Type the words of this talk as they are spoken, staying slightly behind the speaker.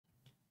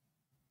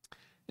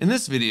In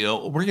this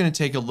video, we're going to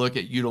take a look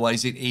at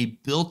utilizing a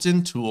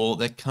built-in tool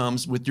that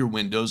comes with your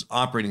Windows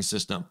operating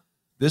system.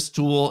 This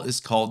tool is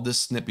called the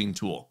Snipping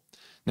Tool.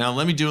 Now,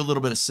 let me do a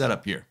little bit of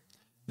setup here.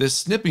 This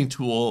Snipping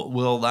Tool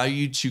will allow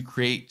you to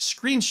create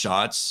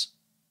screenshots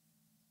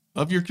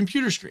of your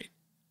computer screen.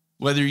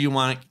 Whether you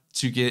want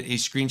to get a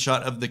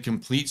screenshot of the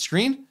complete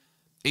screen,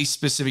 a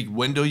specific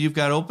window you've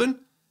got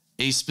open,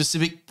 a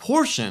specific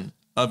portion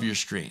of your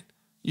screen.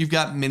 You've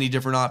got many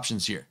different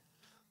options here.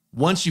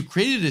 Once you've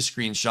created a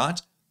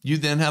screenshot, you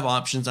then have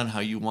options on how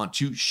you want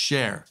to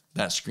share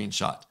that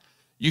screenshot.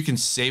 You can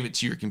save it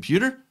to your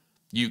computer.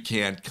 You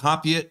can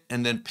copy it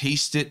and then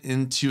paste it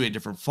into a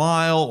different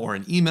file or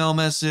an email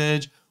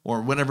message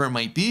or whatever it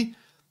might be.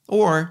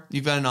 Or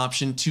you've got an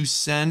option to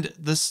send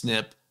the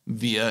snip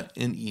via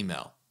an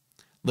email.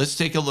 Let's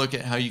take a look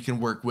at how you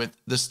can work with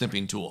the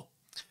Snipping Tool.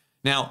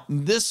 Now,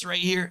 this right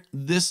here,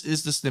 this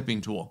is the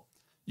Snipping Tool.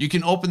 You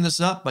can open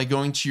this up by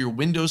going to your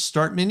Windows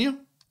Start menu.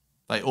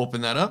 If I open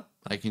that up,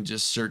 I can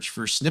just search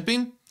for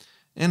snipping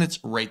and it's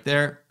right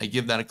there. I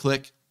give that a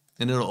click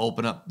and it'll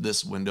open up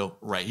this window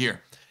right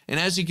here. And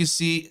as you can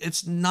see,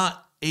 it's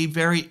not a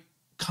very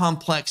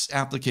complex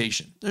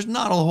application. There's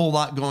not a whole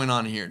lot going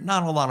on here,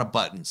 not a lot of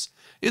buttons.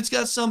 It's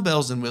got some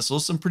bells and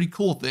whistles, some pretty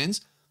cool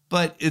things,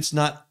 but it's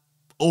not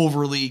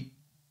overly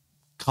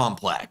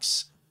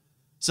complex.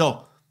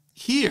 So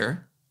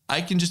here,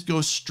 I can just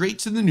go straight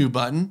to the new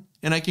button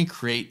and I can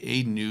create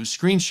a new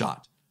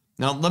screenshot.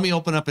 Now, let me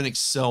open up an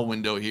Excel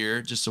window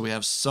here just so we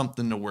have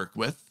something to work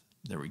with.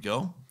 There we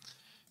go.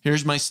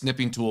 Here's my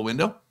Snipping Tool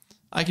window.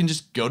 I can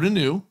just go to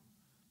new.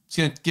 It's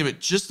going to give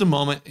it just a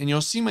moment and you'll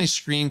see my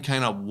screen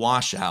kind of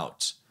wash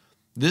out.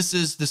 This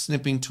is the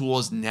Snipping Tool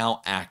is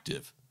now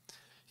active.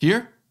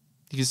 Here,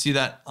 you can see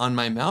that on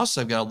my mouse,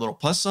 I've got a little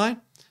plus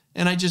sign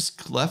and I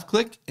just left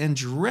click and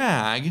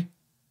drag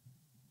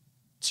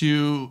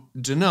to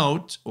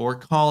denote or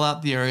call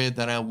out the area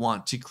that I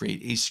want to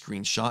create a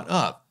screenshot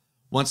of.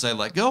 Once I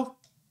let go,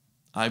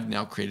 I've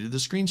now created the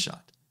screenshot.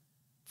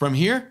 From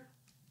here,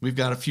 we've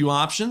got a few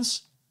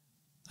options.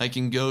 I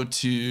can go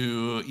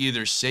to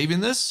either saving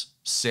this,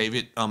 save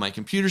it on my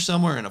computer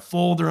somewhere in a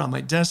folder on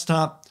my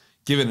desktop,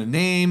 give it a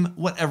name,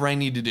 whatever I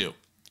need to do,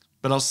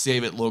 but I'll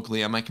save it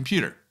locally on my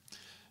computer.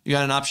 You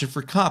got an option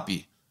for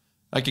copy.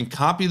 I can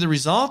copy the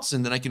results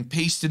and then I can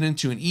paste it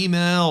into an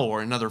email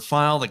or another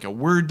file like a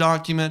Word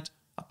document,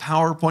 a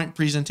PowerPoint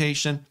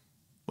presentation,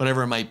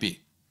 whatever it might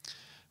be.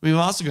 We've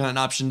also got an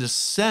option to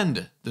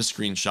send the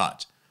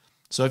screenshot.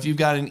 So if you've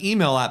got an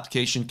email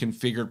application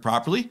configured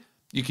properly,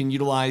 you can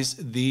utilize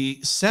the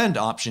send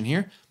option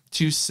here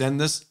to send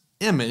this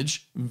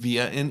image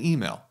via an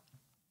email.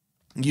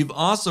 You've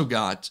also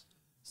got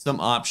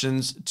some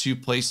options to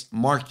place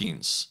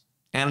markings,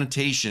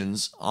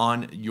 annotations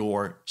on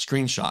your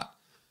screenshot.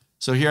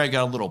 So here I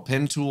got a little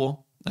pen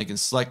tool. I can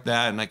select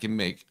that and I can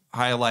make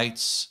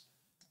highlights.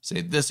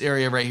 Say this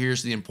area right here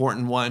is the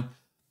important one.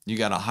 You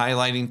got a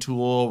highlighting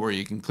tool where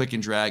you can click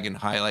and drag and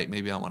highlight.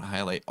 Maybe I want to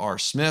highlight R.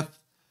 Smith.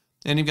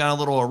 And you've got a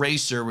little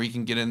eraser where you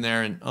can get in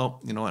there and, oh,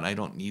 you know what? I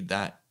don't need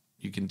that.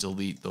 You can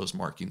delete those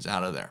markings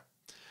out of there.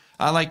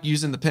 I like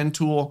using the pen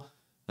tool.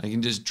 I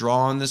can just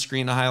draw on the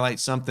screen to highlight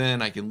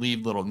something. I can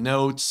leave little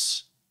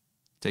notes.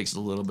 Takes a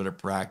little bit of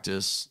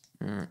practice.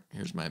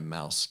 Here's my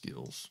mouse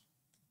skills.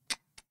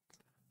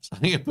 So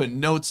I can put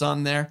notes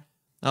on there,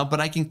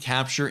 but I can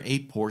capture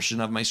a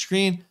portion of my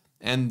screen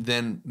and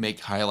then make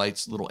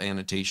highlights, little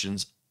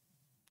annotations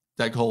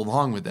that go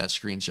along with that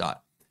screenshot.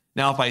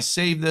 Now, if I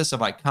save this,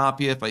 if I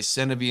copy it, if I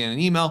send it via an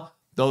email,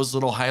 those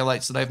little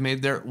highlights that I've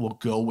made there will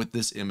go with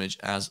this image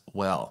as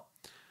well.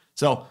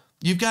 So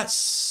you've got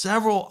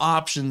several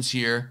options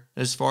here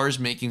as far as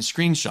making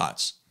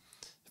screenshots.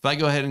 If I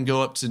go ahead and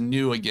go up to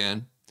new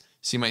again,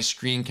 see my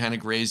screen kind of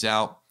grays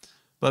out,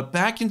 but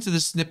back into the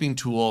Snipping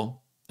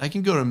Tool, I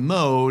can go to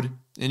mode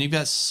and you've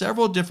got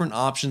several different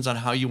options on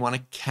how you want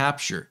to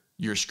capture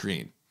your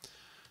screen.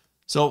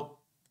 So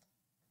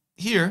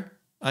here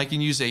I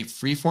can use a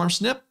freeform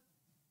snip.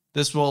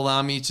 This will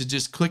allow me to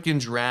just click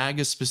and drag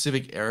a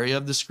specific area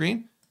of the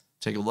screen.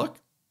 Take a look.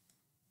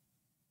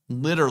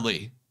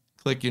 Literally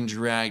click and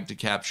drag to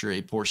capture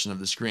a portion of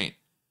the screen,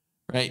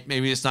 right?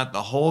 Maybe it's not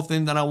the whole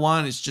thing that I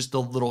want. It's just a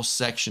little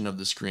section of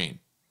the screen.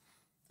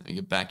 Let me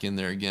get back in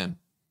there again.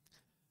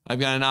 I've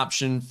got an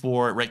option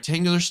for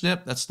rectangular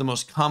snip. That's the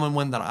most common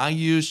one that I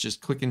use.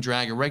 Just click and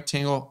drag a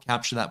rectangle,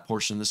 capture that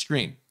portion of the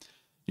screen.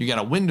 You got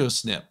a window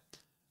snip.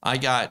 I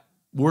got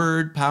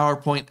Word,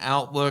 PowerPoint,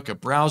 Outlook, a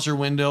browser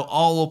window,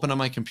 all open on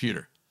my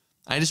computer.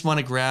 I just want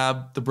to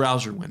grab the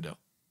browser window.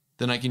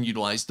 Then I can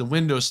utilize the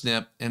window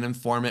snip and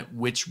inform it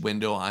which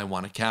window I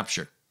want to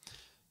capture.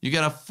 You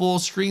got a full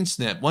screen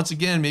snip. Once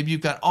again, maybe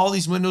you've got all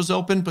these windows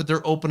open, but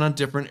they're open on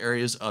different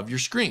areas of your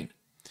screen.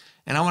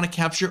 And I want to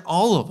capture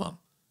all of them.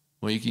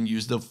 Well, you can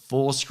use the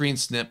full screen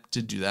snip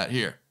to do that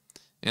here.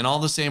 And all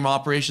the same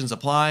operations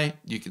apply.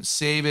 You can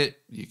save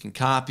it, you can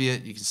copy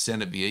it, you can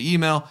send it via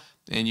email,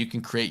 and you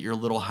can create your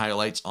little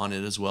highlights on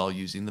it as well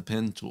using the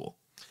pen tool.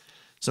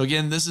 So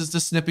again, this is the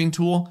Snipping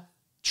Tool.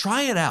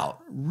 Try it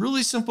out.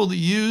 Really simple to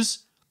use.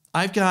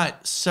 I've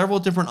got several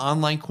different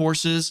online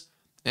courses,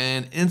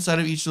 and inside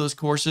of each of those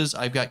courses,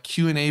 I've got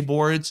Q&A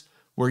boards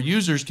where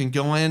users can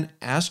go in,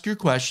 ask your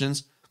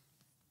questions,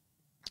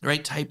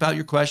 right? Type out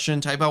your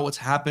question, type out what's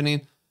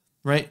happening,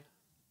 right?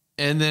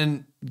 And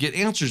then get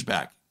answers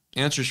back.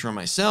 Answers from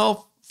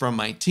myself, from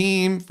my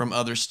team, from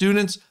other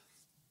students.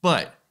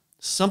 But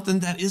something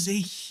that is a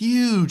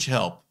huge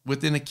help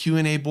within a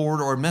Q&A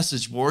board or a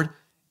message board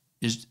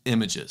is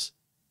images,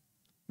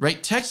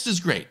 right? Text is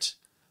great,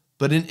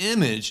 but an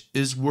image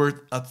is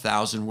worth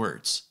 1,000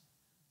 words.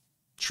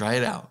 Try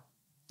it out.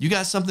 You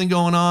got something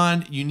going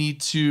on. You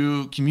need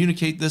to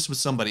communicate this with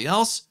somebody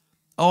else.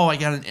 Oh, I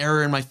got an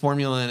error in my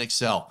formula in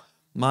Excel.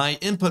 My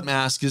input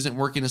mask isn't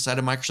working inside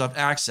of Microsoft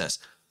Access.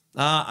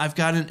 I've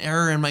got an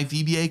error in my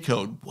VBA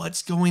code.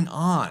 What's going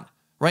on,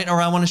 right? Or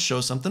I want to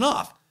show something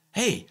off.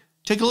 Hey,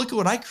 take a look at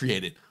what I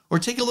created. Or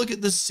take a look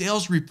at the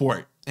sales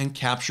report and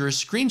capture a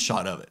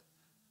screenshot of it.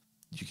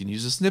 You can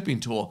use a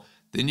snipping tool.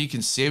 Then you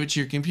can save it to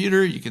your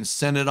computer. You can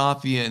send it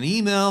off via an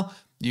email.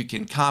 You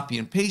can copy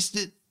and paste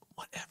it,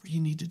 whatever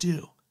you need to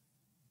do.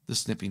 The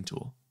snipping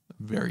tool,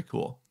 very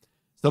cool.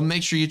 So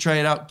make sure you try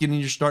it out. Get in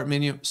your start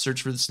menu,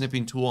 search for the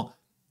snipping tool,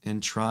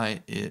 and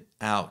try it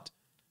out.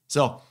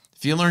 So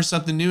if you learned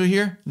something new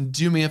here,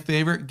 do me a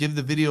favor, give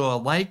the video a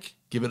like,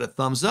 give it a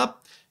thumbs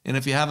up. And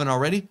if you haven't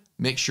already,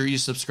 make sure you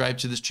subscribe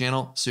to this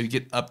channel so you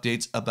get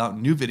updates about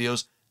new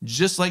videos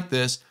just like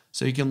this,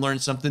 so you can learn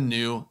something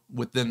new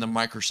within the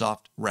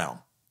Microsoft realm.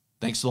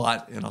 Thanks a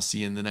lot, and I'll see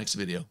you in the next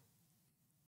video.